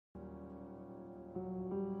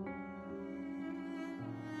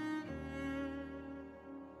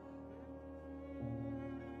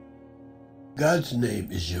God's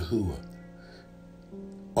name is Yahuwah,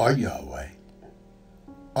 or Yahweh,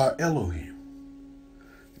 or Elohim.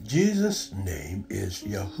 Jesus' name is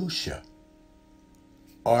Yahusha,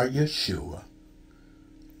 or Yeshua,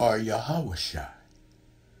 or Yahawashai.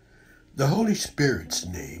 The Holy Spirit's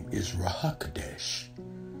name is Ruach.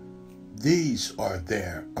 These are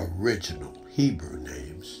their original Hebrew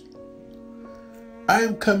names. I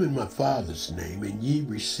am come in my Father's name, and ye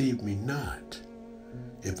receive me not.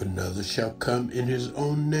 If another shall come in his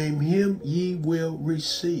own name, him ye will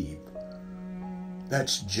receive.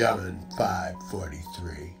 That's John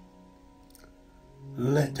 5:43.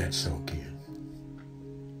 Let that soak in.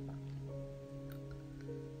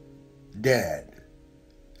 Dad,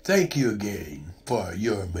 thank you again for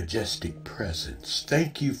your majestic presence.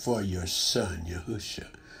 Thank you for your Son, Yahusha,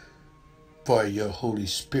 for your Holy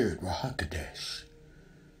Spirit, Ruach.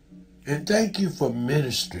 And thank you for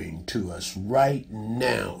ministering to us right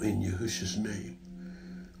now in Yahusha's name.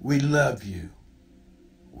 We love you.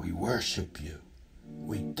 We worship you.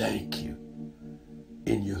 We thank you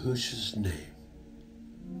in Yahusha's name.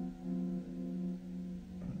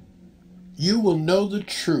 You will know the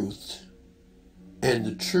truth, and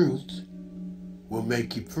the truth will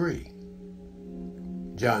make you free.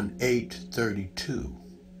 John 8:32.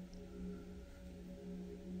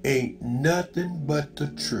 Ain't nothing but the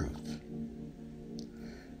truth.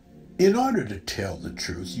 In order to tell the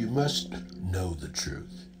truth, you must know the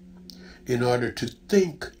truth. In order to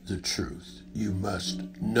think the truth, you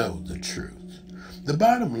must know the truth. The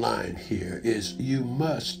bottom line here is you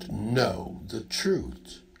must know the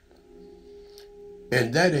truth.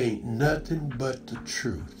 And that ain't nothing but the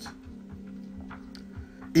truth.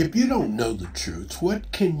 If you don't know the truth,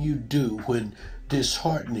 what can you do when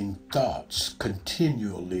disheartening thoughts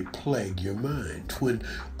continually plague your mind, when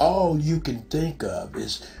all you can think of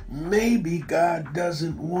is, maybe God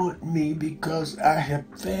doesn't want me because I have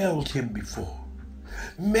failed him before.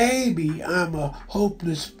 Maybe I'm a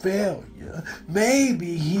hopeless failure.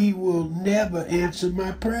 Maybe he will never answer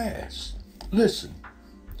my prayers. Listen,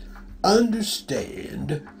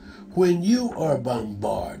 understand, when you are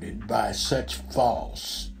bombarded by such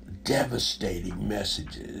false, devastating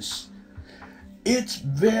messages, it's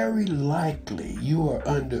very likely you are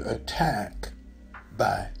under attack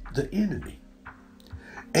by the enemy.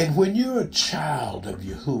 And when you're a child of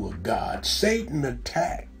Yahuwah God, Satan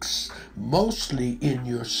attacks mostly in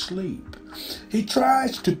your sleep. He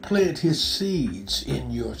tries to plant his seeds in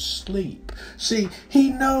your sleep. See, he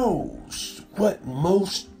knows what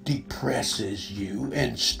most depresses you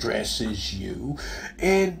and stresses you,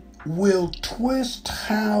 and will twist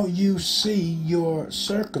how you see your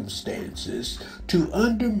circumstances to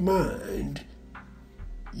undermine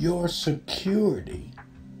your security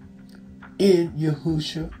in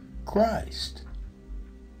Yahushua Christ.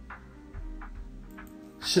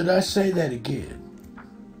 Should I say that again?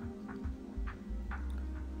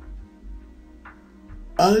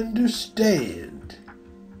 Understand,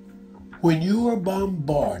 when you are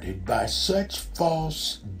bombarded by such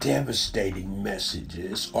false, devastating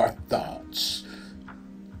messages or thoughts,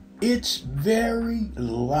 it's very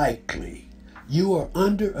likely you are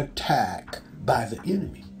under attack by the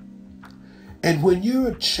enemy. And when you're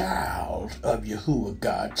a child of Yahuwah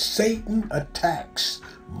God, Satan attacks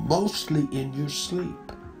mostly in your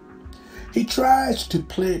sleep. He tries to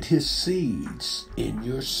plant his seeds in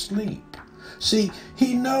your sleep. See,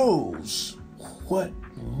 he knows what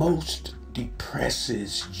most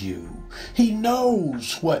depresses you. He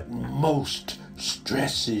knows what most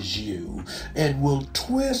stresses you, and will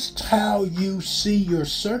twist how you see your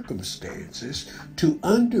circumstances to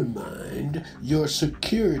undermine your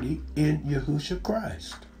security in Yahushua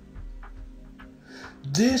Christ.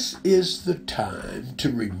 This is the time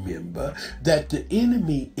to remember that the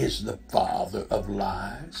enemy is the father of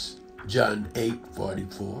lies. John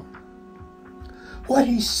 8:44. What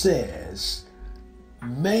he says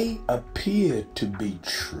may appear to be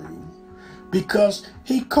true because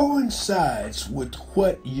he coincides with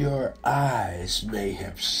what your eyes may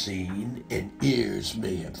have seen and ears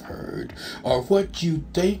may have heard, or what you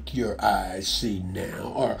think your eyes see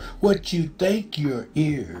now, or what you think your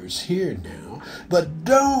ears hear now. But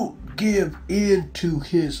don't give in to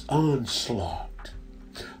his onslaught.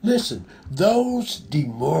 Listen, those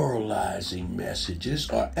demoralizing messages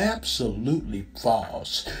are absolutely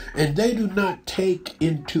false, and they do not take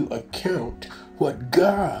into account what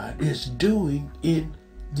God is doing in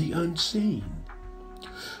the unseen.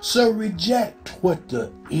 So reject what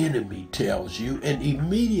the enemy tells you and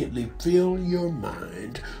immediately fill your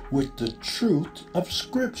mind with the truth of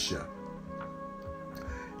Scripture.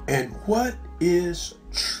 And what is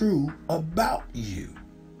true about you?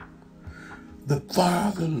 The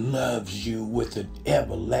Father loves you with an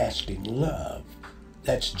everlasting love.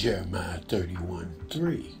 That's Jeremiah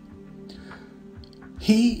 31:3.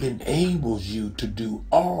 He enables you to do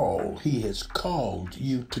all he has called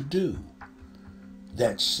you to do.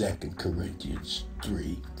 That's 2 Corinthians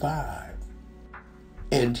 3:5.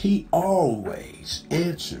 And he always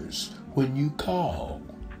answers when you call.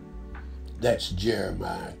 That's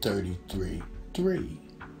Jeremiah 33:3.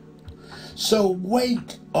 So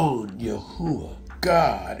wait on Yahuwah,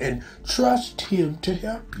 God, and trust him to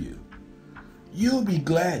help you. You'll be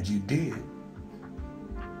glad you did.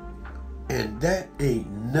 And that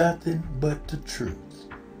ain't nothing but the truth.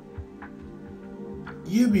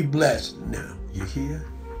 You be blessed now, you hear?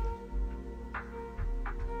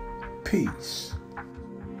 Peace.